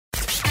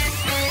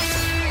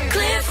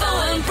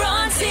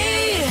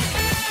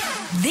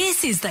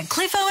This is the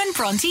Cliffo and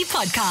Bronte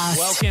podcast.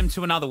 Welcome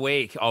to another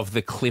week of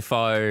the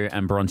Cliffo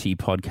and Bronte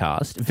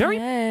podcast.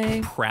 Very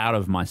proud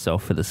of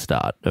myself for the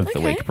start of the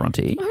week,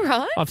 Bronte. All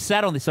right. I've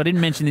sat on this. I didn't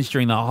mention this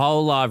during the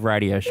whole live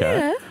radio show.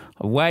 Yeah.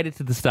 I waited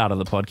to the start of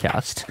the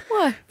podcast.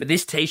 Why? But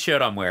this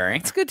T-shirt I'm wearing.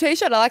 It's a good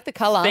T-shirt. I like the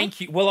colour.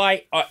 Thank you. Well,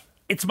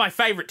 it's my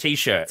favourite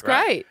T-shirt. It's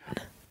great.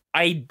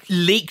 I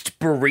leaked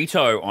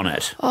burrito on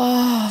it.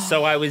 Oh.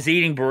 So I was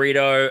eating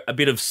burrito, a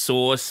bit of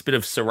sauce, a bit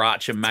of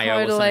sriracha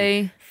mayo or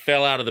something.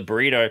 Fell out of the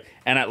burrito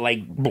and it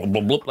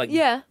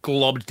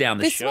globbed down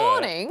the shirt. This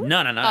morning?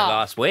 No,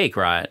 last week,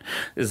 right?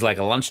 It was like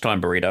a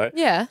lunchtime burrito.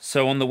 Yeah.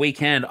 So on the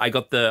weekend, I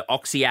got the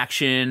Oxy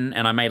Action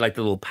and I made like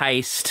the little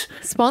paste.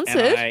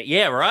 Sponsored?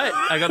 Yeah, right?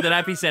 I got the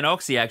Nappy Cent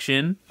Oxy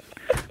Action.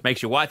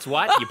 Makes your whites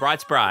white, your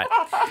brights bright.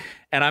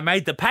 And I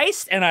made the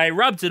paste and I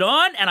rubbed it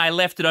on and I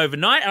left it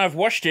overnight and I've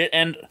washed it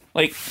and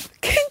like...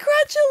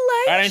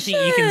 Congratulations. I don't think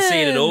you can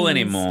see it at all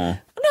anymore.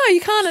 No,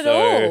 you can't at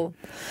all.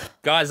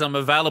 Guys, I'm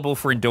available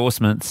for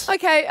endorsements.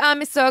 Okay,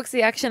 Mr.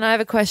 Oxy Action, I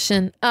have a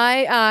question.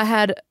 I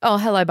had... Oh,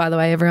 hello, by the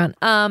way, everyone.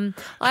 I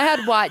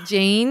had white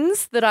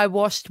jeans that I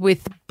washed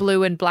with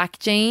blue and black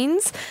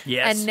jeans.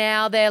 Yes. And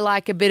now they're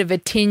like a bit of a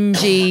tinge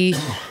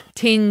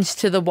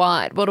to the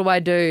white. What do I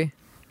do?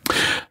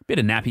 Bit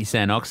of Nappy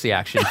Cent Oxy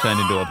Action turned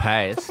into a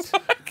paste.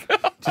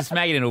 Just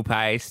make it into a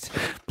paste,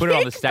 put it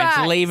on the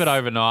stage, leave it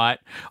overnight.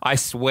 I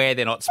swear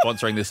they're not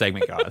sponsoring the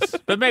segment, guys.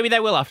 But maybe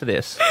they will after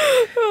this.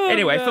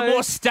 Anyway, for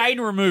more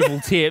stain removal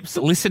tips,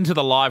 listen to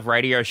the live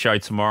radio show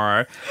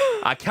tomorrow.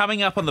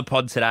 Coming up on the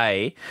pod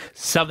today,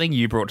 something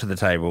you brought to the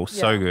table.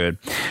 So good.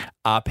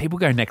 People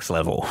go next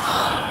level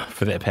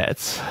for their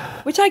pets.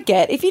 Which I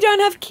get. If you don't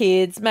have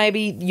kids,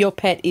 maybe your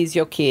pet is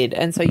your kid,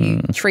 and so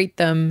you treat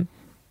them,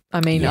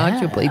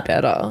 arguably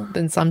better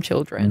than some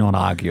children. Not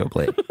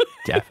arguably.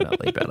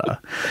 Definitely better.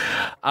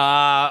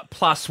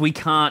 Plus, we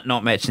can't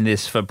not mention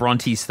this for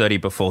Bronte's 30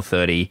 before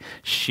 30.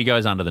 She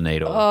goes under the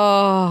needle.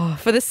 Oh,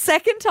 for the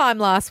second time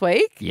last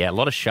week. Yeah, a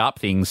lot of sharp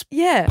things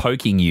Yeah.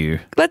 poking you.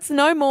 Let's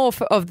know more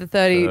of the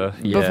 30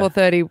 before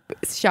 30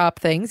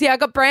 sharp things. Yeah, I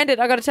got branded.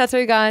 I got a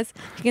tattoo, guys.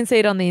 You can see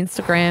it on the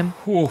Instagram.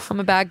 Oof.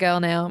 I'm a bad girl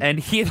now. And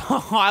here are the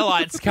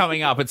highlights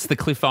coming up. It's the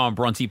Cliffo and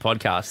Bronte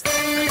podcast.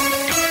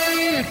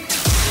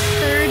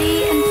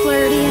 30 and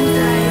flirty and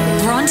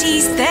flirty.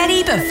 Bronte's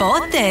 30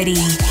 before 30.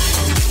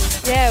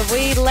 Yeah,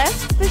 we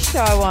left the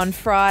show on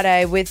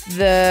Friday with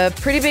the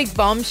pretty big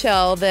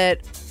bombshell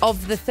that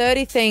of the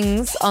 30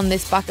 things on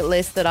this bucket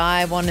list that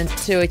I wanted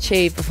to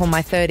achieve before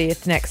my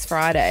 30th next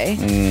Friday,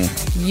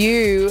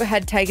 you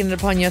had taken it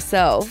upon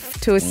yourself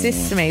to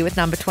assist me with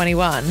number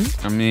 21.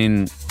 I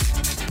mean,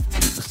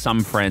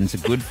 some friends are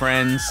good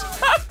friends.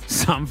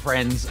 Some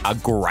friends are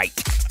great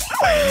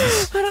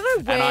friends. I don't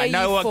know where And I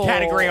know what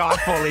category I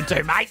fall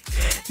into, mate.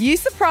 You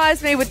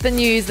surprised me with the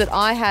news that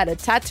I had a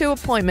tattoo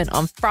appointment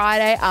on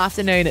Friday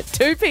afternoon at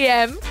 2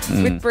 p.m.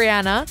 with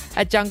Brianna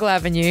at Jungle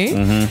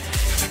Avenue.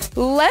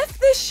 Left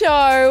the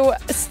show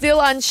still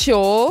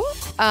unsure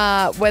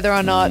whether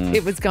or not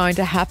it was going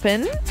to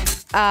happen.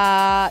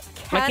 At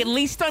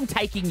least I'm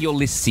taking your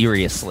list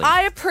seriously.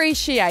 I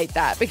appreciate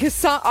that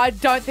because I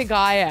don't think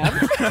I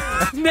am.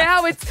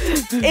 Now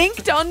it's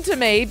inked onto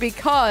me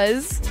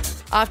because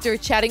after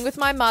chatting with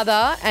my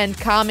mother and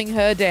calming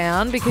her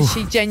down because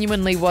she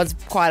genuinely was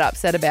quite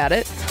upset about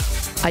it,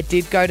 I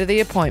did go to the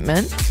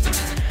appointment.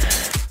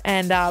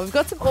 And we've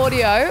got some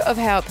audio of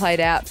how it played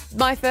out.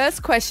 My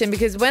first question,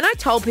 because when I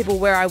told people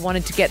where I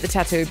wanted to get the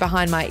tattoo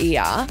behind my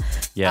ear.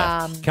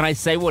 Yeah. Can I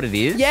say what it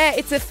is? Yeah,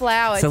 it's a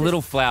flower. It's a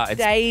little flower. It's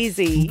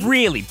daisy.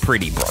 really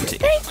pretty, Bronte.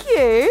 Thank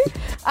you.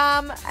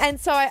 And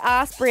so I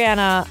asked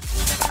Brianna,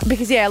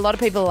 because, a lot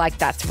of people are like,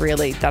 that's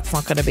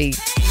not going to be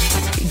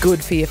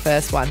good for your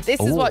first one. This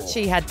is what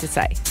she had to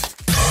say.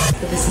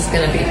 This is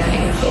going to be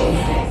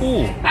painful.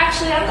 Ooh.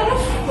 Actually,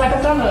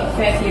 I've done a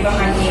fair few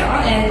behind here,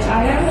 and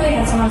I haven't really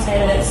had someone say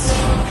that it's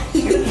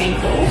super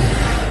painful.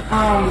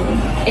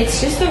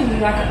 It's just a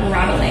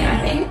rattling,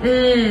 I think.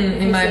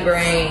 In my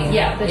brain.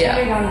 Yeah, the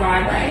tattoo gun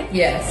vibrate.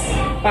 Yes.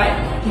 But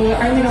we're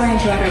only going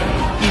into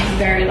a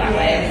very light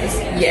way of this.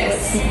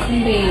 Yes. So it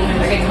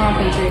can't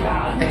be too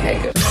bad.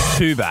 Okay, good.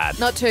 Too bad.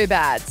 Not too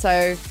bad.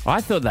 So I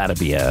thought that'd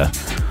be a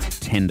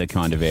tender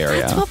kind of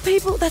area.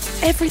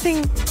 that's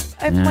everything.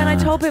 When I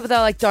told people, they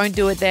were like, don't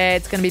do it there,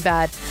 it's going to be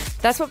bad.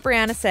 That's what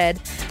Brianna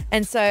said.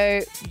 And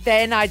so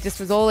then I just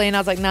was all in. I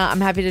was like, nah,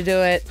 I'm happy to do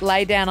it.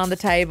 Lay down on the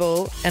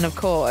table. And of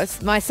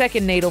course, my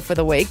second needle for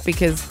the week,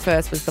 because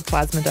first was the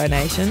plasma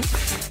donation.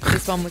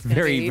 This one was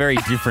very, very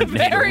different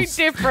needles. Very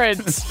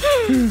different.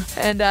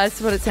 And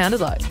that's what it sounded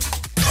like.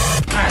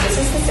 Alright, this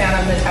is the sound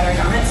of the tattoo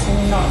gun. It's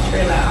not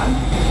too loud.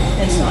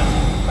 It's not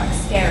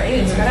scary.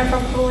 It's going to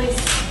probably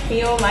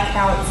feel like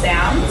how it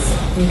sounds.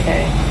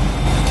 Okay.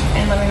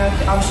 And let me know,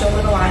 I'll show a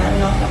little line, let me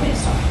know if you want me to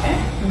stop, okay?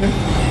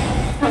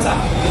 How's that?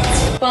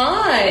 It's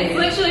fine.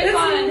 It's literally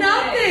fine.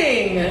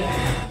 Nothing.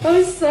 I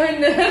was so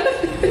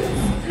nervous.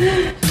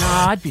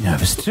 Nah, I'd be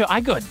nervous too. I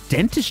got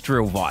dentist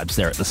drill vibes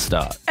there at the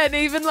start. And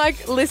even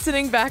like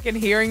listening back and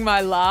hearing my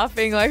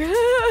laughing, like,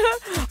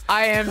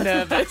 I am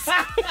nervous.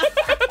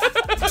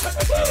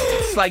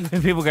 It's like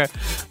when people go,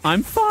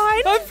 I'm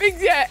fine. I think,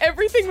 yeah,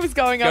 everything was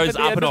going up Goes at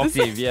the up end an of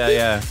the octave.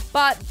 Yeah.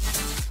 But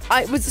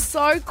it was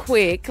so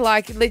quick,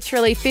 like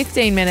literally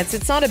 15 minutes.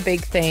 It's not a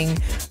big thing,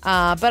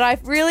 but I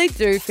really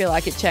do feel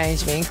like it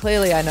changed me. And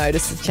clearly I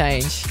noticed the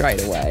change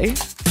straight away.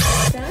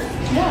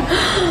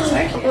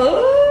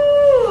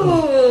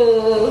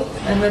 Ooh,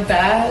 I'm a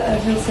bad.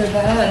 I feel so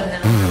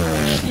bad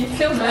now. You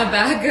feel my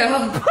bad,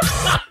 girl.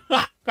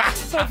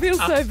 I feel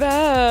so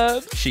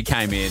bad. She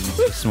came in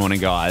this morning,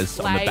 guys,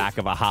 on the Late. back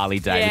of a Harley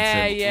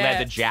Davidson Yeah.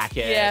 leather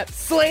jacket. Yep,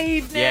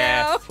 sleeve now.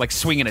 Yeah, like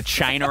swinging a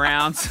chain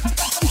around.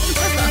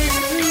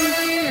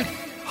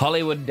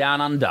 Hollywood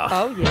Down Under.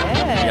 Oh,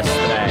 yeah.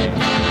 Yesterday.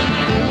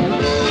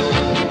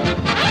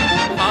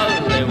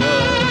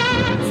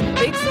 Hollywood.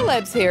 Big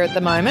celebs here at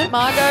the moment.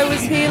 Margot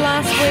was here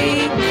last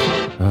week.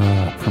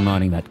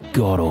 Promoting that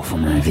god-awful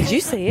movie. Did you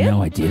see it?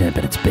 No, I didn't,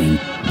 but it's been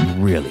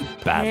really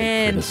badly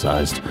Man.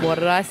 criticised. What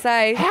did I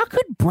say? How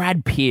could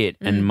Brad Pitt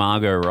Mm. and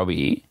Margot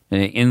Robbie,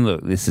 and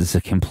look, this is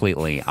a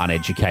completely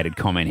uneducated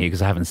comment here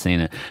because I haven't seen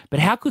it, but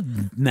how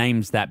could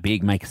names that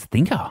big make us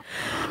thinker?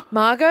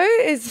 Margot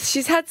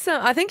she's had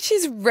some, I think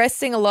she's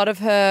resting a lot of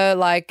her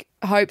like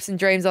hopes and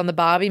dreams on the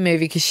Barbie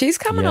movie because she's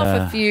coming off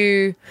Yeah. a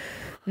few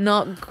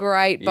not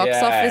great box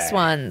Yeah. office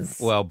ones.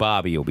 Well,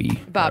 Barbie will be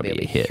Barbie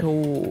a hit.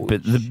 huge.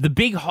 But the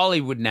big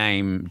Hollywood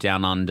name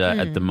down under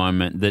at the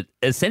moment that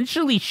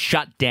essentially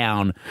shut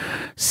down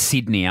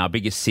Sydney, our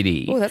biggest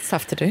city, Oh, that's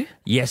tough to do.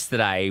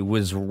 yesterday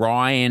was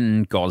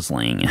Ryan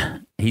Gosling.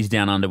 He's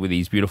down under with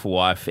his beautiful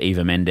wife,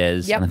 Eva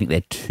Mendes. Yep. And I think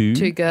they're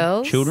two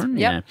girls. children.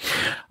 Yep.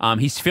 Yeah.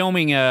 He's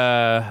filming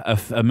a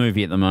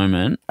movie at the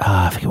moment.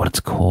 I forget what it's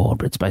called,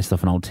 but it's based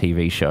off an old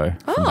TV show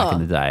from back in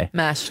the day.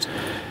 Mashed.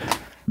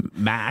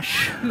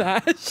 MASH.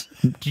 Mash.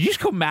 Did you just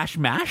call MASH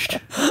mashed?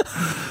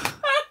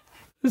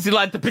 Is it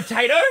like the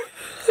potato?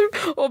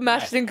 Or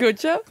mashed and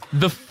kutcher.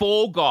 The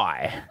Fall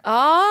Guy.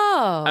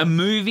 Oh. A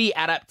movie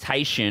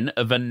adaptation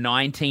of a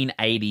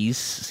 1980s,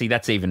 see,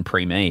 that's even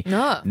pre-me,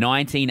 No.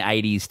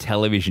 1980s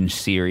television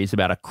series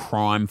about a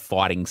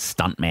crime-fighting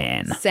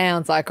stuntman.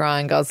 Sounds like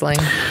Ryan Gosling.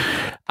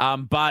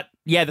 But,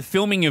 yeah, the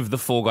filming of The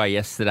Fall Guy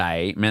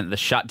yesterday meant the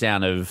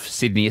shutdown of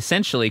Sydney,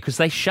 essentially, because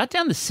they shut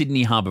down the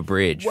Sydney Harbour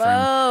Bridge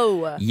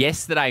Whoa. from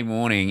yesterday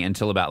morning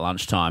until about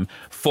lunchtime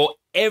for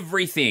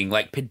everything,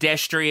 like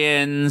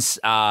pedestrians,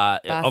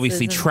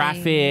 obviously and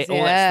traffic, things, all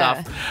yeah.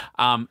 that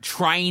stuff.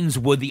 Trains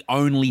were the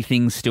only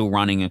things still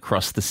running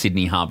across the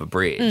Sydney Harbour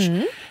Bridge.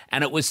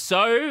 And it was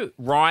so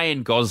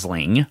Ryan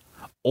Gosling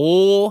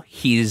or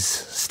his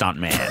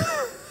stuntman.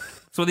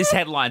 That's what this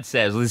headline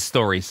says, this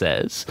story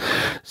says.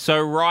 So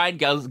Ryan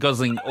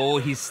Gosling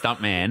or his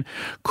stuntman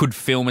could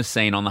film a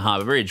scene on the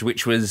Harbour Bridge,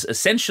 which was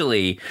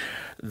essentially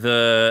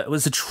it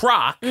was a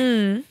truck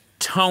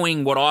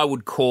towing what I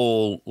would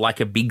call like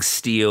a big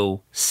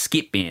steel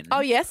skip bin. Oh,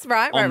 yes,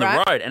 right. On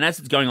the road. And as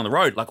it's going on the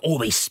road, like all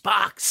these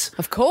sparks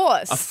Of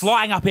course. are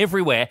flying up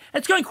everywhere.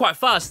 It's going quite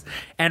fast.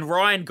 And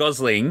Ryan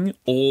Gosling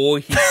or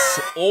his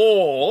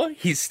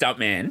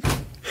stuntman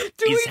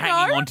is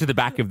hanging onto the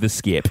back of the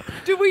skip.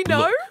 Do we know?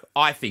 Look,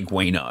 I think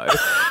we know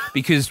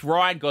because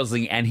Ryan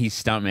Gosling and his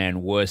stuntman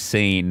were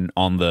seen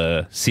on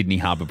the Sydney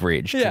Harbour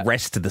Bridge,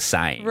 dressed the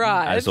same,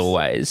 Right. as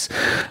always,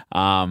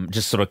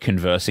 just sort of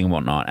conversing and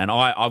whatnot. And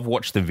I've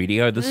watched the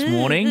video this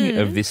morning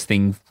of this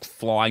thing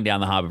flying down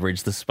the Harbour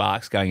Bridge, the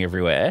sparks going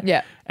everywhere.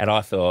 Yeah. And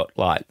I thought,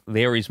 like,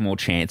 there is more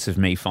chance of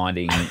me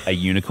finding a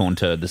unicorn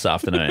turd this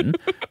afternoon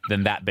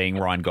than that being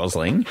Ryan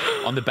Gosling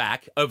on the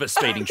back of a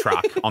speeding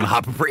truck on the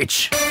Harbour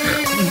Bridge.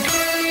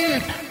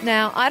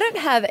 Now, I don't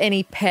have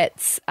any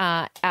pets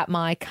at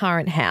my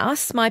current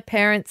house. My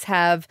parents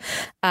have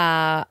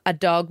a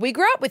dog. We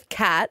grew up with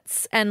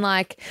cats and,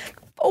 like,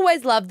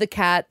 always loved the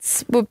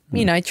cats. We,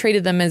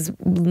 treated them as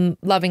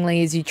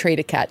lovingly as you treat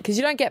a cat because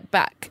you don't get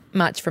back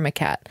much from a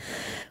cat.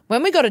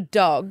 When we got a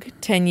dog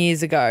 10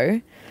 years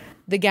ago,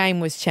 the game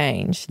was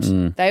changed.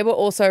 They were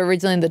also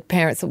originally the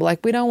parents that were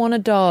like, we don't want a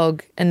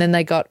dog. And then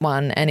they got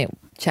one and it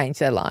changed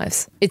their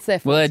lives. It's their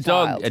first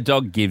child. A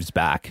dog gives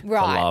back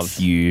Right. the love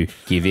you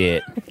give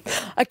it.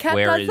 A cat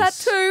Whereas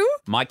does that too.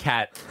 My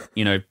cat,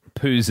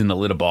 poos in the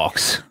litter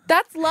box.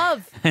 That's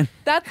love.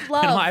 That's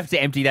love. And I have to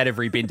empty that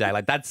every bin day.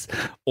 Like, that's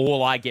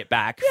all I get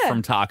back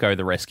from Taco,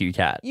 the rescue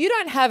cat. You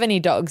don't have any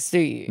dogs, do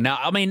you? No,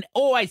 I mean,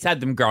 always had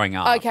them growing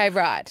up. Okay,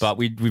 right. But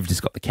we've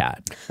just got the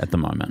cat at the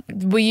moment.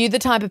 Are you the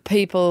type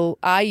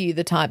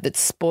that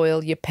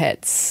spoil your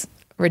pets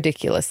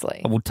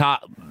ridiculously? Well,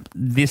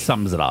 this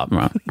sums it up,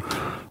 right?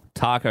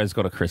 Taco's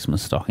got a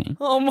Christmas stocking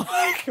Oh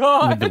my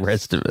God. with the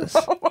rest of us.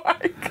 Oh my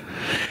God.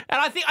 And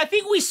I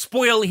think we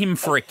spoil him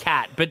for a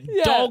cat, but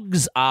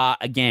dogs are,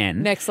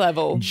 again, Next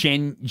level.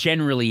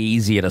 generally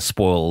easier to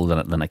spoil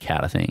than a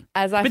cat, I think.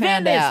 As I But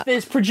found then out.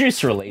 there's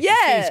producer release.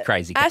 Yeah, She's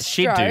crazy cat.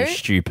 She'd Astro. do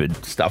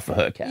stupid stuff for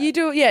her cat. You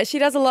do, yeah, she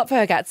does a lot for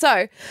her cat.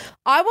 So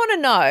I want to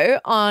know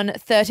on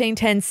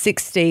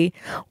 131060,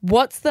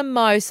 what's the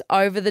most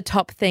over the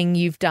top thing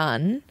you've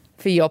done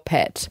for your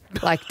pet,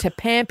 like to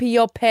pamper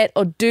your pet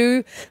or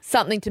do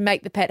something to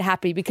make the pet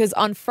happy. Because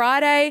on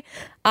Friday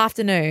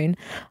afternoon,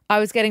 I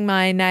was getting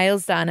my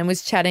nails done and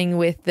was chatting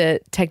with the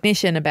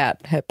technician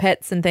about her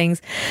pets and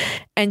things.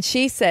 And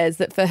she says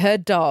that for her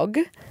dog,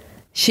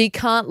 she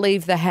can't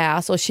leave the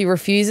house, or she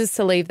refuses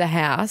to leave the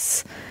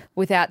house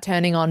without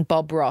turning on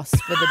Bob Ross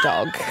for the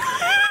dog.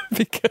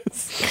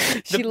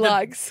 Because she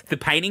likes the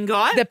painting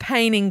guy? the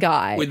painting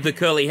guy. With the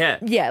curly hair.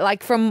 Yeah,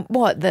 like from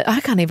what? I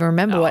can't even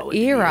remember what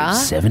era.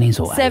 70s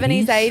or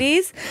 70s,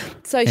 80s.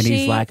 So And she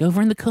he's like, over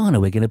in the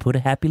corner, we're going to put a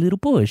happy little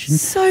bush. And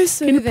so gonna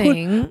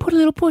soothing. Put a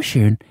little bush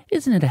here. And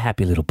isn't it a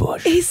happy little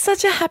bush? He's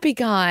such a happy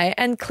guy,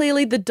 and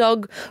clearly the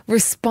dog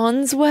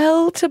responds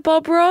well to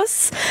Bob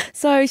Ross.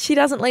 So she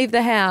doesn't leave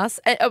the house.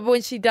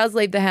 When she does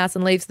leave the house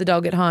and leaves the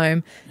dog at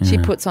home, she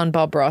puts on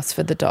Bob Ross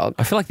for the dog.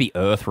 I feel like the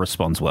earth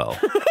responds well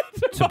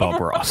to Bob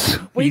Ross.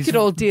 We He's could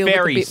all deal with a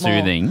very bit more.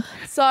 soothing.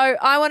 So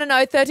I want to know,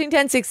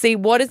 131060,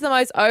 what is the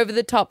most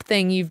over-the-top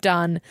thing you've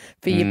done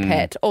for your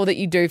pet, or that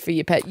you do for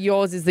your pet?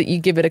 Yours is that you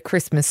give it a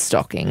Christmas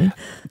stocking.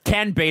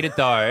 Can beat it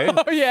though.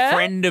 Oh, yeah?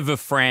 Friend of a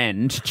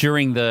friend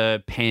during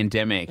the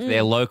pandemic,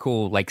 their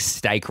local like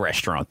steak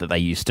restaurant that they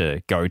used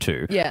to go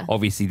to. Yeah.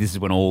 Obviously, this is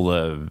when all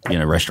the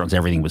restaurants,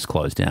 everything was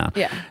closed down.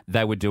 Yeah.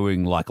 They were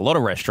doing like a lot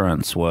of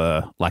restaurants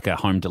were like a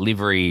home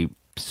delivery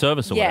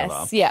service or whatever.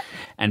 Yes, yeah.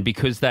 And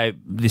because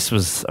this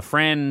was a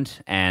friend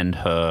and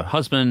her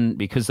husband,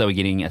 because they were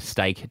getting a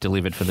steak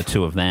delivered for the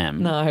two of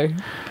them, No.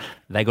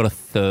 they got a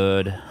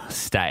third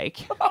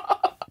steak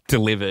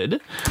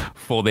delivered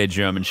for their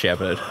German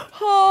Shepherd.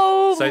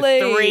 Holy. So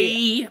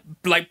 3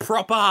 like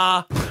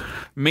proper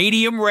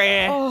medium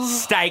rare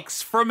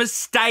steaks from a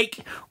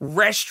steak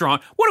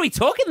restaurant. What are we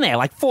talking there?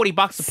 Like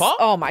 $40 a pop?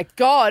 Oh, my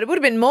God. It would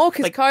have been more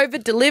because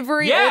COVID,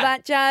 delivery, Yeah. all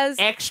that jazz.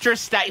 Extra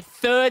steak,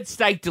 third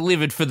steak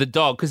delivered for the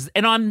dog.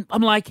 And I'm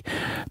like,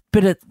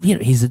 but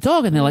he's a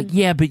dog, and they're like,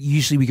 yeah, but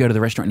usually we go to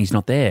the restaurant and he's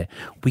not there.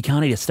 We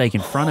can't eat a steak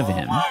in front of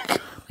him. Like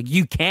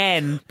you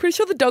can. Pretty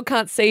sure the dog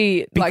can't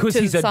see like Because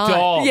to he's the a side.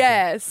 dog.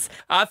 Yes.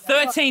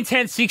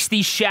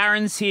 131060.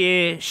 Sharon's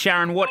here.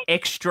 Sharon, what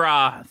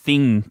extra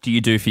thing do you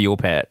do for your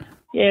pet?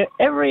 Yeah,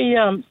 every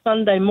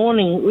Sunday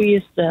morning we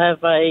used to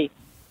have a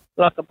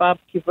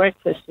barbecue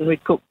breakfast, and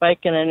we'd cook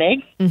bacon and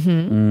eggs.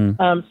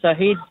 Mm-hmm. So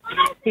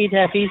he'd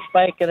have his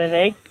bacon and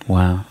eggs.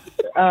 Wow.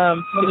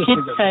 The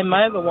kids came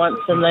over once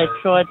and they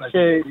tried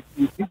to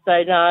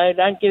say, no,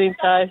 don't give him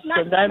toast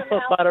and don't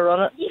put butter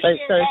on it.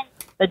 So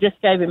they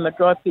just gave him a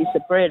dry piece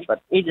of bread, but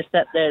he just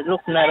sat there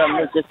looking at them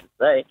as if to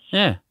say,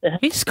 Yeah.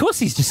 Of course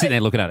he's just sitting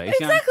there looking at it. He's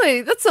going,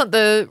 Exactly. That's not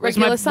the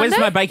regular Sunday.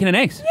 Where's my bacon and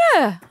eggs?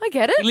 Yeah, I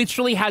get He it.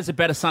 literally has a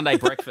better Sunday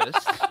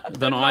breakfast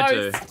than I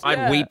do. most, I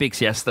had Weet-Bix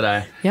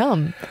yesterday.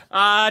 Yum.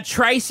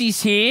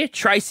 Tracy's here.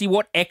 Tracy,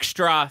 what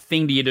extra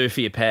thing do you do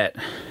for your pet?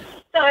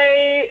 So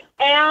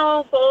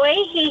our boy,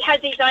 he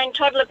has his own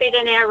toddler bed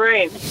in our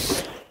room.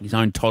 His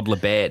own toddler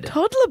bed.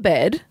 Toddler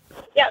bed?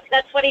 Yep,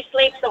 that's what he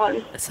sleeps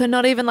on. So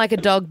not even like a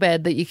dog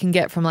bed that you can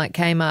get from like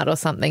Kmart or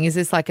something. Is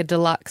this like a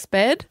deluxe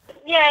bed?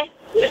 Yeah,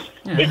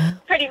 it's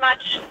pretty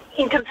much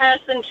in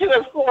comparison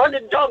to what a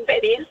dog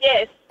bed is,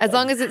 yes. As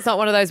long as it's not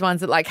one of those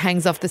ones that like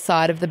hangs off the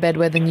side of the bed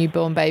where the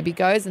newborn baby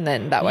goes, and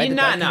then that way the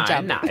dog can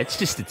jump. No. It's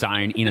just its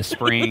own inner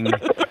spring,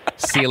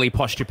 Sealy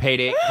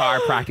Posturepedic,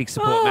 chiropractic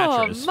support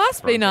mattress.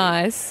 Must be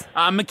nice.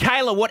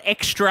 Michaela, what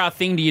extra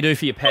thing do you do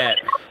for your pet?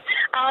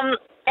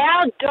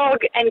 Our dog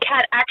and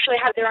cat actually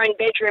have their own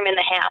bedroom in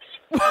the house.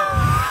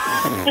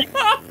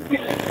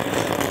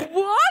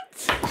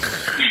 What?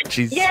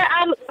 She's Yeah,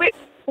 we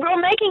were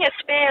making a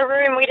spare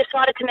room. We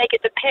decided to make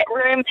it the pet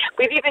room.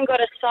 We've even got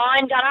a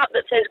sign done up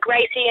that says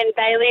Gracie and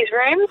Bailey's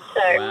room.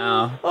 So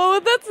Wow. Oh,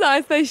 that's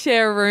nice. They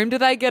share a room. Do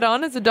they get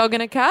on as a dog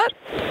and a cat?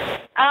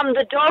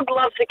 the dog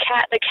loves the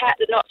cat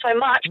not so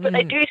much, but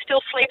they do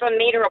still sleep a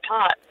metre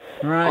apart.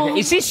 Right.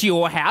 Is this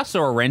your house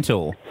or a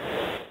rental?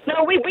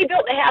 No, we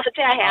built the house. It's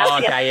our house. Oh,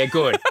 yes. okay, yeah,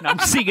 good.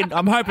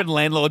 I'm hoping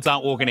landlords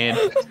aren't walking in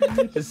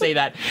to see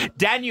that.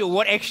 Daniel,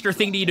 what extra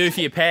thing do you do for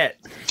your pet?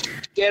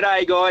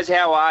 G'day guys,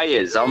 how are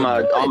yous? I'm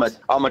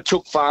a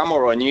chook farmer,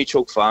 or a new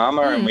chook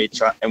farmer, and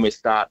we're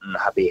starting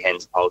Happy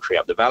Hens poultry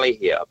up the valley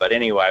here. But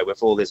anyway,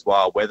 with all this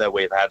wild weather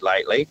we've had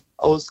lately,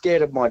 I was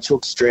scared of my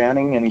chooks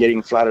drowning and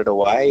getting flooded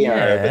away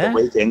over the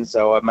weekend,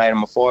 so I made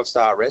them a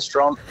 5-star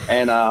restaurant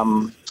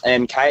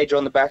and cage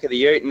on the back of the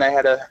ute, and they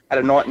had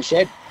a night in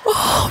shed.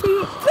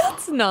 Oh,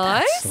 that's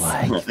nice.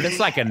 That's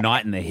like a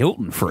night in the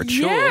Hilton for a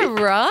chook. Yeah,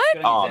 right?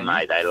 Oh,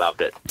 mate, they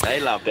loved it.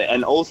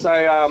 And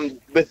also,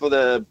 with all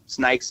the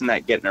snakes and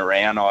that getting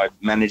around, I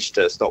managed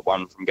to stop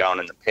one from going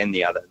in the pen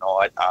the other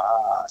night,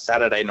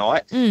 Saturday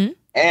night.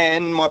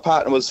 And my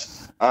partner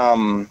was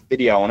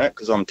videoing it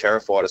because I'm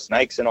terrified of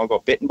snakes, and I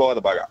got bitten by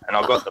the bugger, and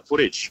I got the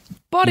footage.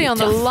 Body on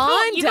the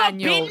line, You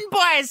Daniel. got bitten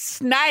by a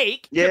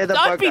snake? Yeah, the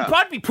bugger.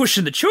 I'd be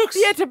pushing the chooks.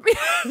 Yeah, to be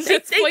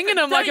swinging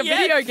them like a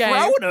video game.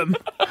 Throwing them.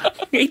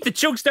 Eat the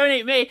chooks, don't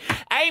eat me.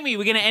 Amy,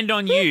 we're going to end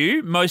on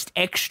you. Most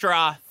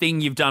extra thing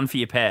you've done for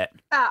your pet.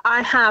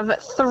 I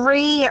have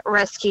 3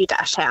 rescue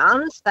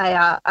dachshunds. They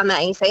are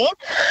amazing.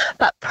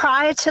 But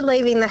prior to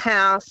leaving the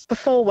house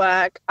before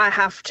work, I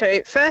have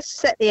to first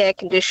set the air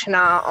conditioner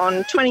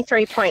on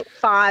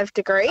 23.5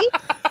 degrees.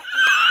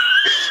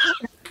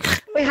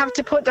 We have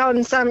to put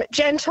on some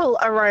gentle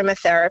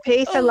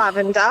aromatherapy for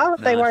lavender.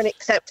 They won't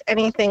accept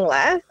anything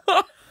less.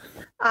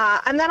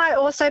 And then I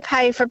also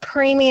pay for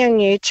premium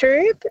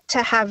YouTube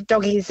to have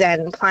Doggy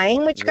Zen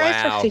playing, which goes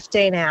for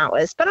 15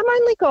 hours. But I'm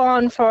only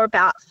gone for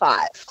about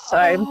 5.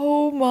 So,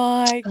 oh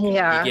my God.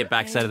 Yeah. You get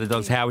back, say to the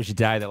dogs, how was your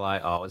day? They're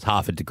like, oh, it was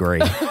half a degree.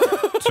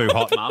 Too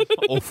hot, Mum.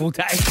 Awful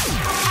day.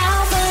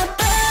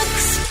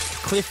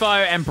 Cliffo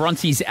and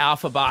Bronte's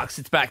Alpha Bucks.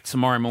 It's back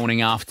tomorrow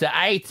morning after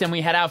 8, and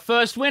we had our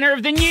first winner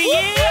of the new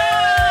year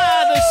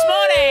this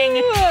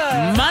morning,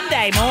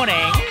 Monday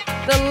morning.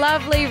 The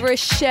lovely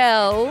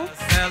Rochelle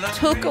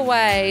took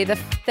away the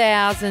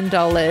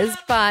 $1,000,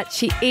 but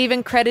she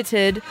even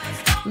credited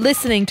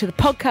listening to the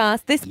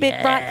podcast, this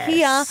bit right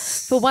here,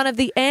 for one of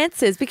the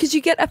answers, because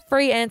you get a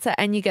free answer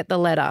and you get the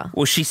letter.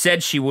 Well, she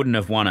said she wouldn't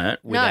have won it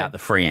without the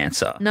free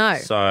answer. No.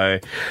 So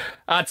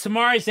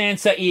tomorrow's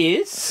answer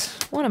is...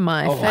 One of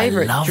my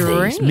favourite I love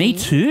drinks. these. Me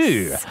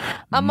too.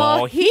 A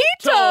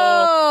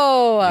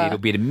mojito. Little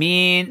bit of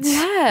mint,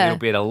 little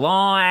bit of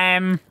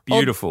lime.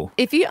 Beautiful.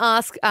 If you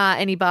ask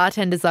any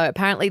bartenders, though,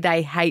 apparently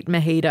they hate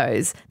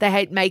mojitos. They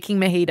hate making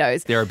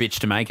mojitos. They're a bitch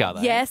to make, are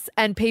they? Yes,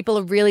 and people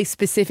are really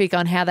specific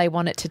on how they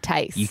want it to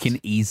taste. You can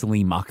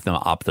easily muck them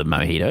up, the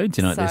mojito.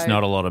 Do you know, there's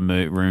not a lot of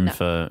room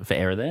for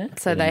error there.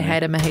 So they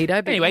hate a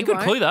mojito. But anyway, good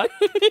clue, though.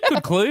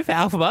 Good clue for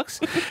Alpha Bucks.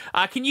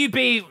 Can you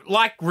be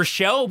like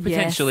Rochelle,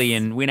 potentially,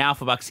 and win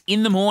Alpha Bucks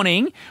in the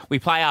morning? We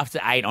play after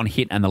 8 on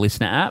Hit and the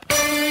Listener app.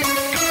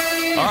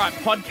 All right,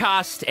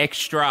 podcast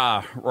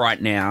extra right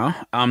now.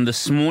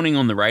 This morning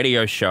on the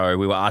radio show,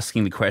 we were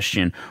asking the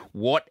question,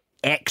 what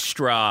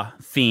extra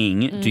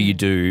thing do you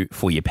do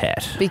for your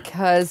pet?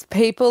 Because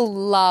people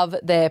love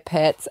their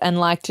pets and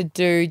like to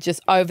do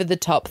just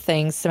over-the-top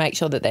things to make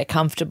sure that they're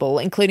comfortable,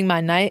 including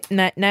my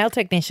nail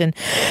technician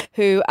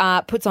who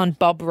puts on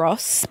Bob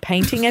Ross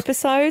painting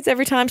episodes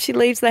every time she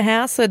leaves the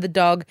house so the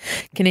dog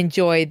can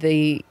enjoy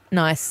the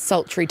nice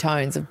sultry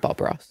tones of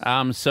Bob Ross.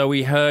 So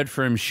we heard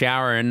from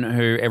Sharon,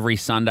 who every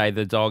Sunday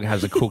the dog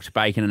has a cooked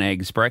bacon and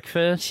eggs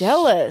breakfast.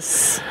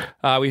 Jealous.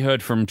 We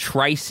heard from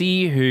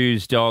Tracy,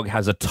 whose dog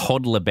has a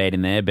toddler bed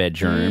in their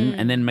bedroom.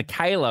 And then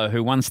Michaela,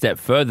 who one step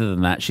further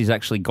than that, she's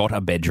actually got a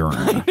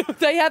bedroom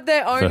They have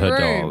their own for her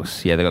room.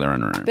 dogs. Yeah, they got their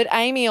own room. But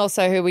Amy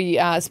also, who we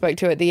spoke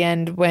to at the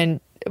end,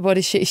 what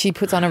is she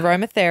puts on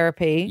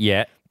aromatherapy.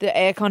 Yeah. The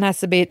aircon has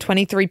to be at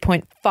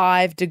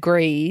 23.5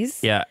 degrees.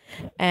 Yeah.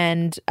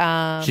 And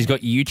she's got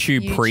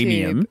YouTube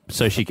Premium,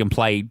 so she can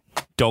play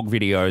dog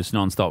videos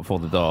nonstop for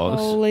the dogs.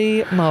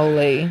 Holy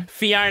moly.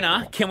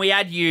 Fiona, can we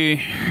add you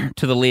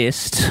to the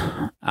list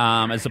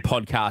as a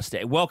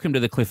podcaster? Welcome to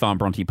the Cliff and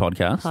Bronte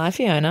podcast. Hi,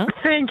 Fiona.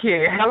 Thank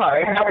you.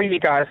 Hello. How are you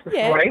guys this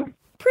morning?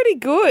 Pretty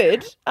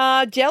good.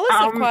 Jealous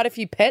of quite a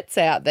few pets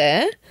out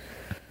there.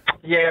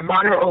 Yeah,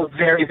 mine are all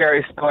very,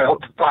 very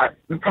spoiled, but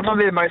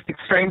probably the most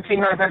extreme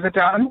thing I've ever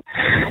done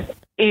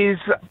is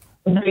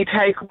we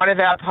take one of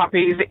our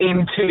puppies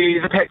into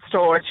the pet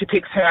store and she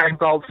picks her own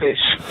goldfish.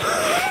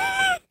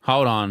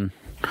 Hold on.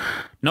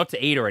 Not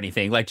to eat or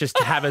anything, like just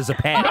to have as a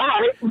pet.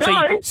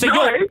 No.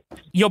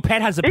 Your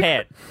pet has a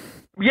pet.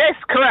 Yes,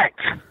 correct.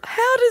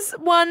 How does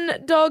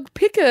one dog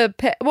pick a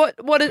pet? What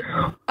does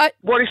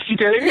she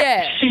do?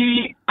 Yeah.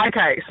 We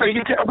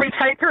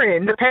take her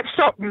in. The pet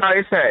shop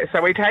knows her,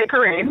 so we take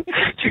her in.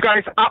 She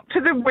goes up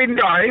to the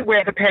window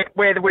where the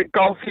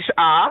goldfish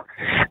are,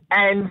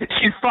 and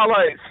she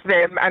follows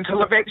them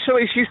until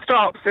eventually she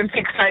stops and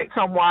fixates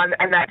on one,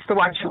 and that's the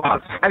one she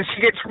wants. And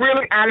she gets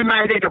really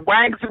animated and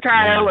wags her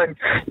tail, and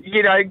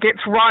gets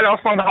right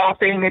off on the whole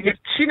thing, and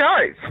she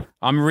knows.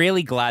 I'm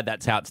really glad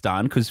that's how it's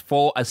done, because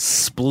for a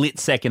split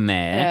second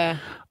there,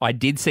 I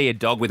did see a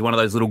dog with one of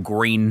those little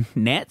green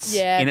nets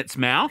in its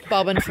mouth.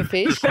 Bobbing for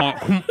fish.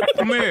 Come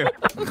here,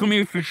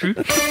 fishy.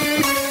 Can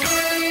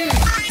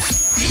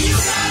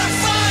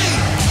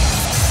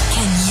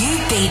you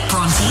beat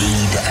Bronte?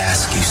 Need to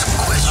ask you some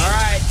questions. All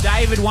right,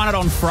 David won it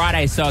on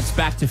Friday, so it's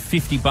back to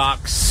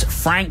 $50.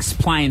 Frank's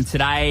playing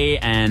today,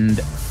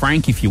 and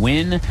Frank, if you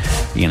win, you're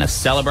going to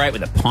celebrate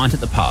with a pint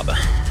at the pub.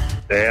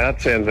 Yeah,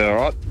 that sounds all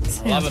right.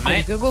 Love it,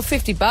 mate. Good. Well,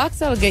 $50,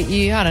 that'll get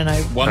you, I don't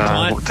know. One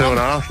pint.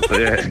 2.5,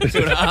 yeah.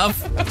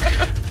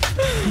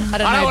 2.5. I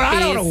don't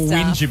want to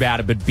whinge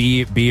about it, but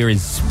beer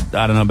is,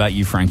 I don't know about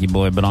you, Frankie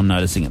boy, but I'm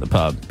noticing at the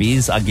pub,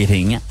 beers are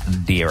getting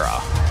dearer.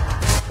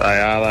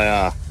 They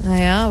are.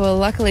 They are. Well,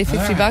 luckily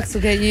 $50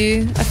 will get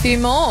you a few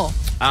more.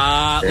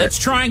 Let's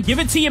try and give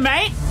it to you,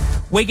 mate.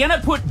 We're going to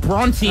put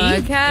Bronte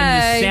in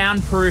the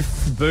soundproof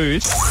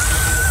booth.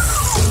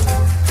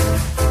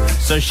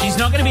 So she's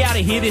not going to be able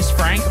to hear this,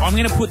 Frank. I'm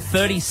going to put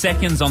 30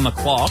 seconds on the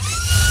clock.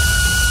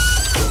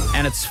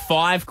 And it's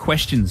 5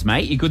 questions,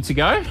 mate. You good to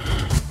go?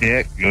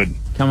 Yeah, good.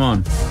 Come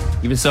on.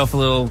 Give yourself a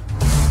little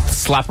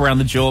slap around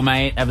the jaw,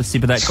 mate. Have a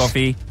sip of that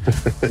coffee.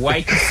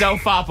 Wake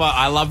yourself up.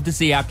 I love to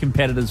see our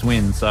competitors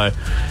win. So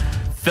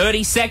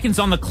 30 seconds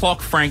on the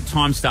clock, Frank.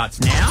 Time starts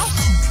now.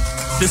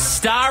 The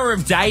Star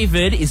of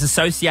David is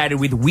associated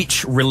with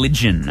which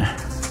religion?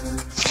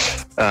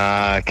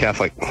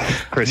 Catholic.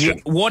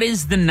 Christian. What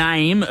is the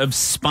name of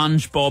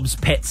SpongeBob's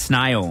pet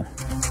snail?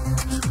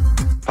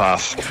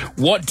 Pass.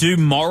 What do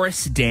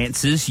Morris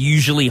dancers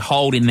usually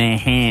hold in their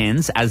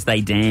hands as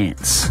they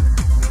dance?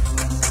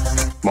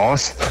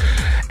 Morris.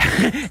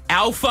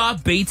 Alpha,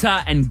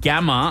 beta, and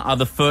gamma are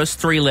the first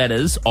three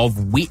letters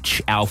of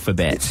which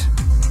alphabet?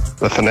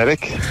 The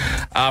phonetic.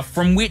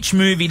 From which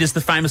movie does the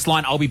famous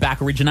line, "I'll be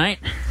back," originate?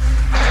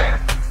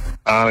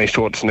 Arnie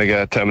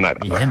Schwarzenegger,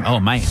 Terminator. Yeah.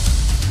 Oh, mate.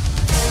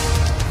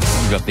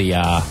 We've got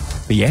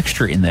the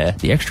extra in there,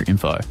 the extra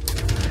info.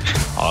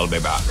 I'll be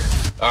back.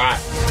 All right.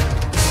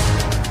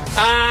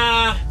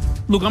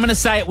 Look, I'm going to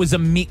say it was a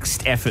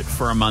mixed effort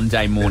for a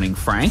Monday morning,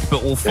 Frank,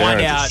 but we'll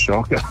find out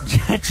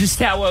just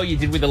how well you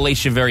did with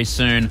Alicia very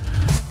soon.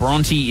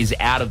 Bronte is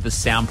out of the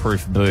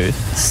soundproof booth.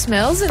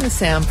 Smells in the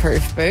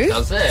soundproof booth.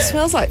 Does it?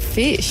 Smells like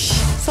fish.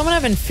 Someone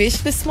having fish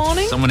this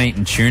morning? Someone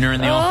eating tuna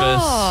in the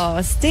office.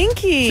 Oh,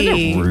 stinky. Isn't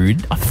it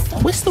rude? I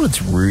always thought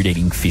it's rude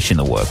eating fish in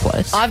the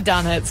workplace. I've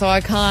done it, so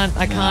I can't.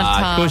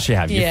 Of course you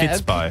have. You Yeah.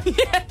 fit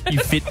Spo. You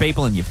fit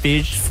people and you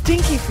fish.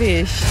 Stinky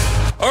fish.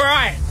 All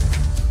right.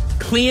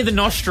 Clear the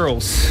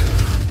nostrils.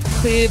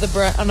 Clear the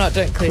brain. I'm not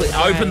don't clear the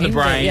brain. Open the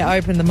brain. but Yeah,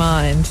 open the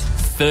mind.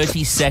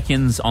 30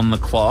 seconds on the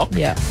clock.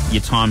 Yeah.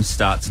 Your time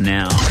starts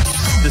now.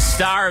 The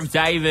Star of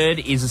David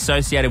is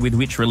associated with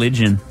which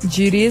religion?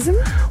 Judaism.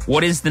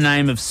 What is the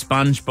name of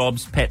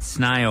SpongeBob's pet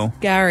snail?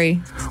 Gary.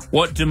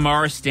 What do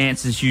Morris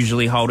dancers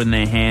usually hold in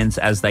their hands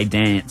as they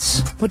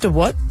dance? What do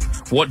what?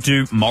 What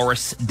do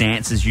Morris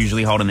dancers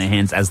usually hold in their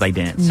hands as they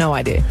dance? No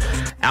idea.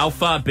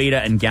 Alpha,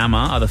 beta, and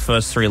gamma are the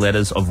first three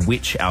letters of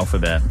which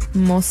alphabet?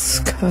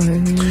 Moscow.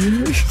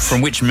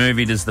 From which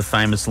movie does the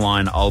famous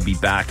line, "I'll be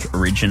back,"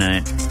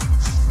 originate?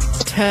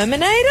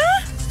 Terminator?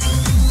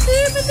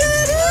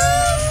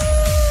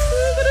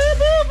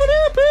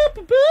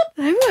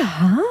 They were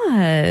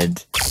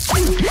hard.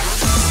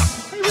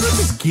 We're not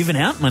just giving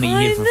out money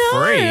here for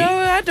free.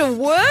 I had to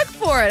work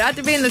for it. I had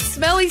to be in the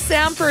smelly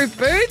soundproof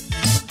booth.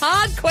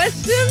 Hard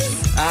questions.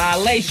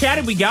 Leish, how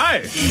did we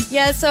go?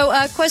 Yeah, so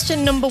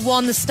question number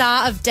 1, the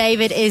Star of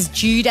David is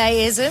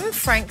Judaism.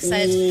 Frank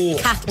said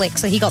Catholic,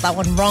 so he got that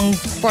one wrong.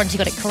 Bronte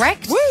got it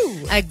correct. Woo!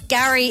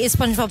 Gary is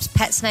SpongeBob's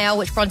pet snail,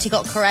 which Bronte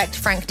got correct.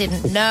 Frank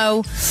didn't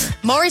know.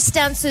 Morris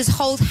dancers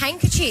hold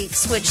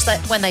handkerchiefs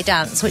when they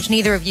dance, which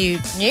neither of you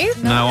knew.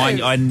 No,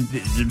 I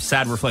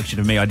sad reflection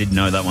of me. I did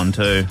know that one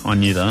too. I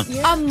knew that.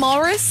 A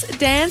Morris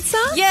dancer?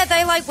 Yeah,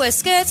 they wear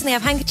skirts and they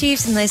have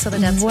handkerchiefs and they sort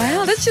of dance.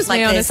 Wow, that's just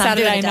me on a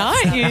Saturday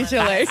night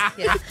usually.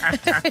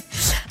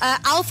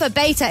 Alpha,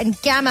 beta, and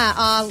gamma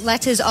are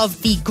letters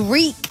of the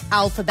Greek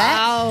alphabet.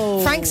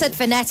 Oh. Frank said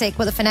phonetic,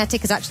 but the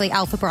phonetic is actually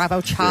Alpha,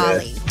 Bravo,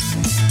 Charlie.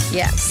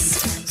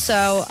 Yes.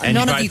 So And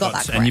none of you got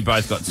that correct. And you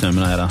both got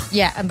Terminator.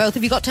 Yeah, and both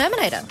of you got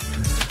Terminator.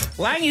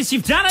 Langies,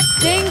 you've done it.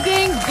 Ding,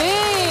 ding,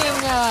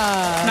 ding.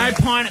 No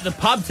pint at the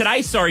pub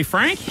today. Sorry,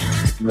 Frank.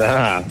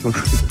 Nah.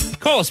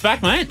 Call us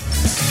back, mate.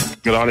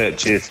 Good on it.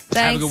 Cheers. Thanks,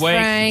 Have a good week.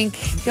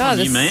 Frank. God, On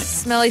you, this mate.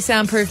 smelly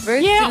soundproof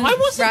booth. Yeah, didn't I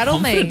wasn't rattle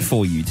confident me.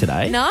 for you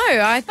today. No,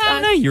 I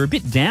No, you're a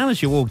bit down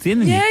as you walked in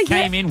and you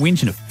came in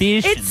whinging a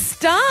fish. It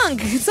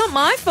stunk. It's not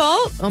my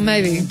fault. Or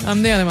maybe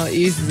I'm the only one that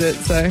uses it,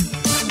 so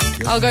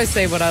I'll go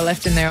see what I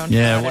left in there on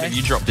Yeah, Friday. what have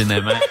you dropped in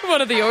there, mate?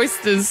 One of the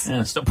oysters.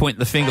 Yeah, stop pointing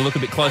the finger. Look a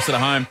bit closer to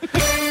home.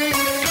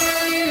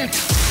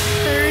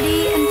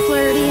 Flirty and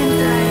flirty and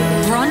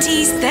flirty.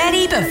 Bronte's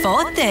 30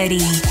 before 30.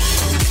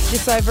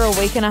 Just over a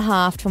week and a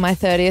half till my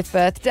 30th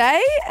birthday,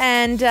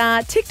 and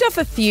ticked off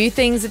a few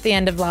things at the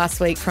end of last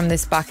week from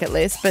this bucket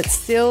list, but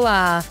still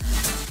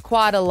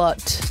quite a lot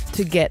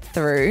to get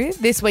through.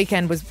 This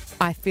weekend was,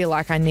 I feel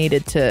like I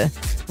needed to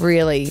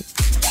really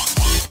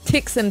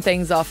tick some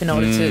things off in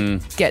order to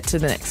get to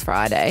the next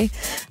Friday.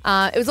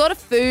 It was a lot of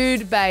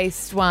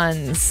food-based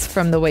ones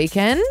from the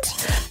weekend.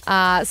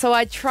 So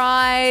I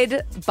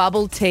tried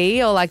bubble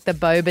tea, or like the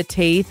boba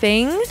tea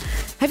thing.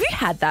 Have you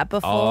had that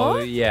before? Oh,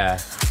 yeah.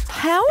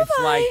 How have It's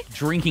like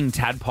drinking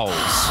tadpoles.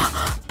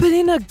 But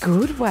in a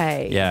good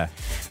way. Yeah.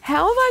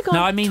 How have I gone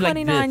No, I mean,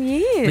 29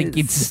 years? Like,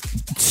 it's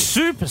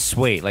super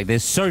sweet. Like,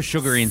 there's so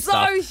sugary and So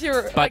stuff.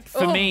 sure. But like,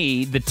 for oh.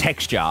 me, the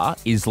texture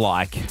is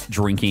like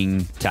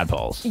drinking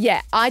tadpoles.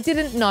 Yeah, I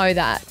didn't know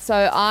that.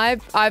 So I'm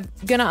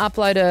going to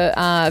upload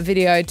a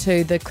video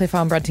to the Cliff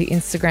and Bronte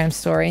Instagram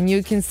story, and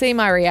you can see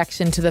my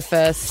reaction to the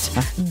first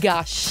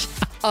gush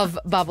of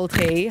bubble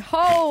tea.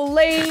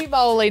 Holy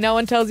moly, no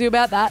one tells you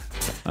about that.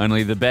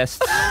 Only the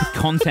best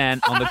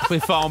content on the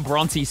Cliffo and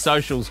Bronte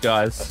socials,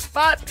 guys.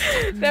 But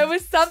there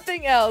was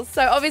something else.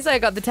 So obviously I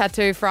got the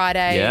tattoo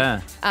Friday.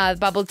 Yeah.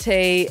 Bubble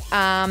tea.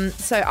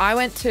 So I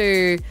went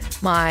to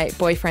my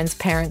boyfriend's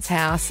parents'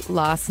 house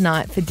last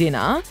night for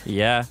dinner.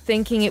 Yeah.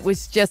 Thinking it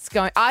was just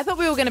going... I thought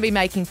we were going to be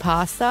making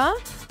pasta.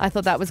 I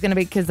thought that was going to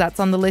be... Because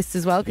that's on the list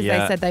as well, because Yeah.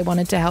 they said they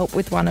wanted to help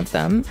with one of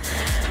them.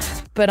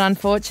 But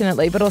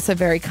unfortunately, but also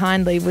very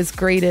kindly, was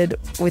greeted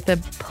with a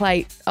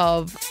plate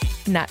of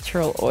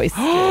natural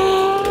oysters.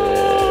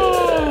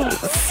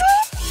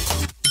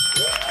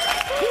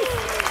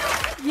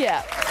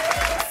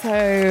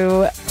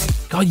 So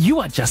God,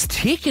 you are just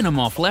ticking them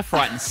off left,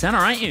 right, and centre,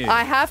 aren't you?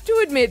 I have to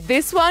admit,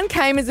 this one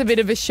came as a bit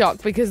of a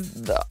shock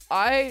because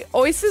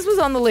oysters was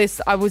on the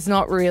list. I was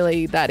not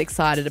really that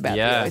excited about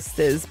the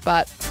oysters,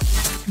 but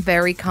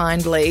very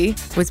kindly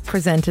was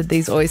presented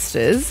these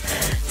oysters.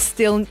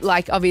 Still,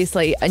 like,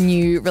 obviously a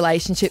new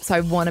relationship, so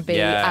I want to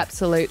be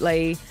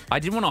absolutely... I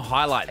did want to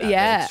highlight that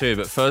there too,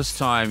 but first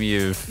time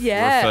you've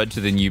referred to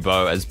the new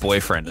beau as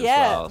boyfriend as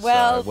well.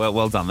 Well, so,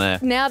 well done there.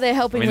 Now they're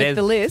helping with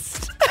the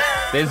list.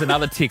 There's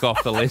another tick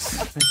off the list.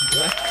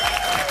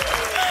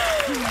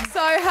 So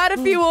had a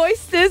few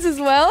oysters as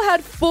well.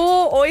 Had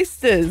 4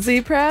 oysters. Are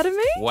you proud of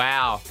me?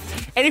 Wow.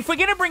 And if we're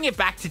going to bring it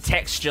back to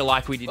texture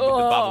like we did with the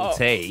bubble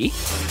tea...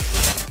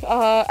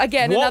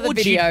 Again, another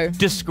video. What would you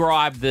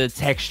describe the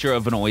texture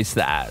of an oyster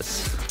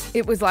as?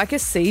 It was like a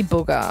sea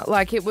booger.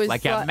 Like it was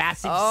like a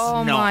massive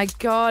Oh snot. my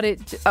God.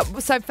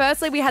 So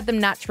firstly we had them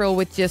natural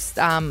with just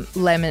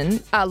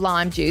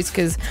lime juice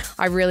because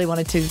I really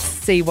wanted to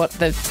see what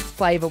the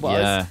flavour was.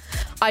 Yeah.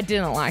 I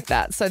didn't like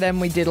that. So then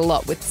we did a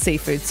lot with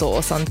seafood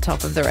sauce on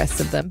top of the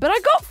rest of them. But I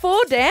got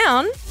 4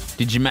 down.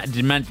 Did you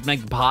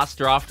make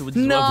pasta afterwards?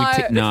 No.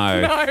 No.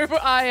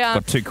 I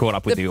got too caught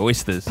up with the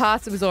oysters.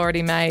 Pasta was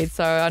already made,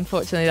 so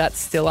unfortunately that's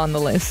still on the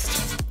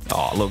list.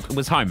 Oh, look, it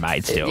was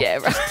homemade still. Yeah,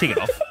 right. Just tick it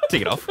off.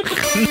 Tick it off.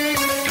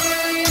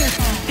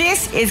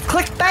 This is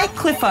Clickbait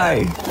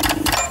Cliffo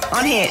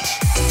on Hit.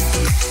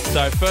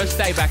 So, first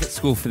day back at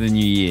school for the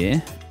new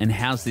year, and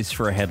how's this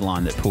for a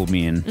headline that pulled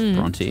me in,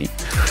 Bronte?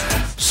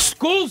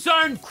 School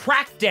zone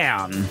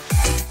crackdown.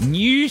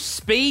 New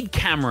speed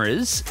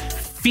cameras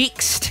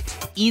fixed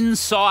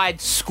inside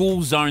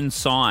school zone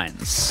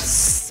signs.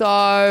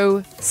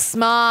 So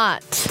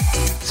smart.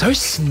 So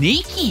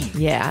sneaky.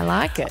 Yeah, I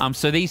like it.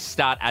 So these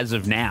start as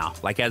of now,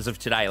 like as of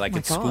today, like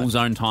it's school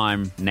zone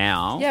time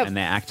now, and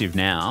they're active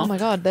now. Oh my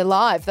God, they're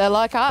live. They're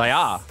like us. They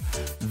are.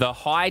 The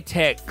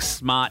high-tech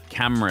smart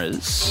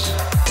cameras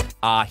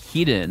are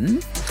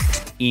hidden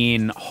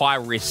in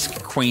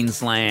high-risk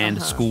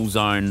Queensland school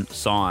zone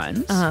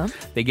signs.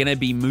 They're going to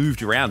be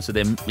moved around, so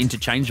they're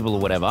interchangeable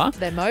or whatever.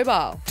 They're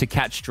mobile. To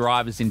catch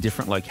drivers in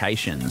different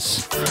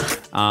locations.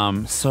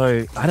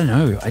 So, I don't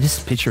know. I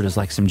just picture it as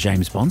like some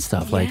James Bond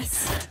stuff. Like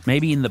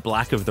maybe in the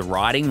black of the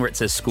writing where it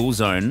says school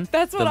zone,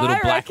 that's what the little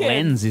I black reckon.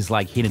 lens is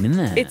like hidden in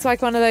there. It's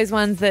like one of those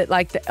ones that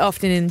like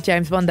often in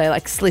James Bond they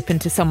like slip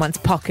into someone's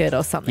pocket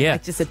or something. Yeah.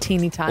 Like just a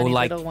teeny tiny or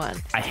like little one.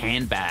 a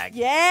handbag.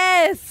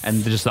 Yes.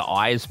 And just the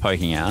eyes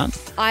poking out.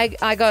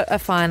 I got a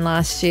fine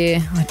last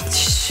year. I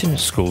shouldn't.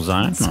 School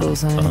zone? School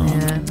zone,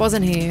 yeah. It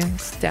wasn't here. It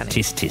was down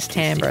in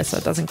Canberra, so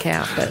it doesn't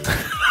count.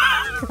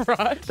 But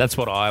right. That's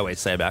what I always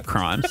say about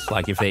crimes.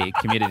 Like if they're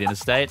committed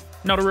interstate,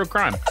 not a real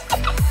crime.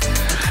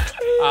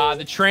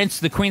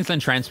 The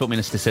Queensland Transport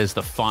Minister says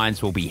the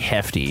fines will be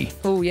hefty.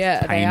 Oh,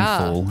 yeah, they are.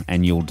 Painful,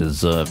 and you'll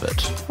deserve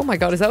it. Oh, my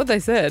God, is that what they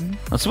said?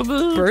 That's what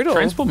the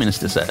Transport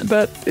Minister said.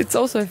 But it's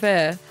also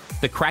fair.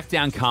 The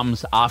crackdown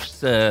comes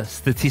after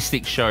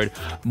statistics showed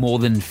more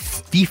than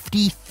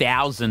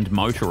 50,000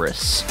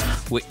 motorists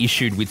were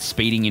issued with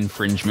speeding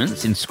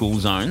infringements in school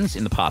zones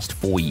in the past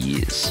 4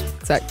 years.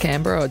 Is that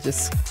Canberra or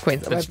just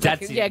Queensland?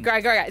 That's yeah,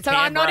 great. So Canberra,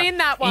 I'm not in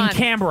that one. In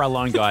Canberra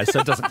alone, guys, so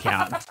it doesn't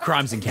count.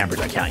 Crimes in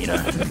Canberra don't count, you know.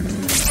 The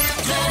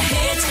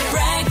Hit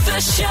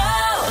Breakfast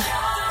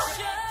Show.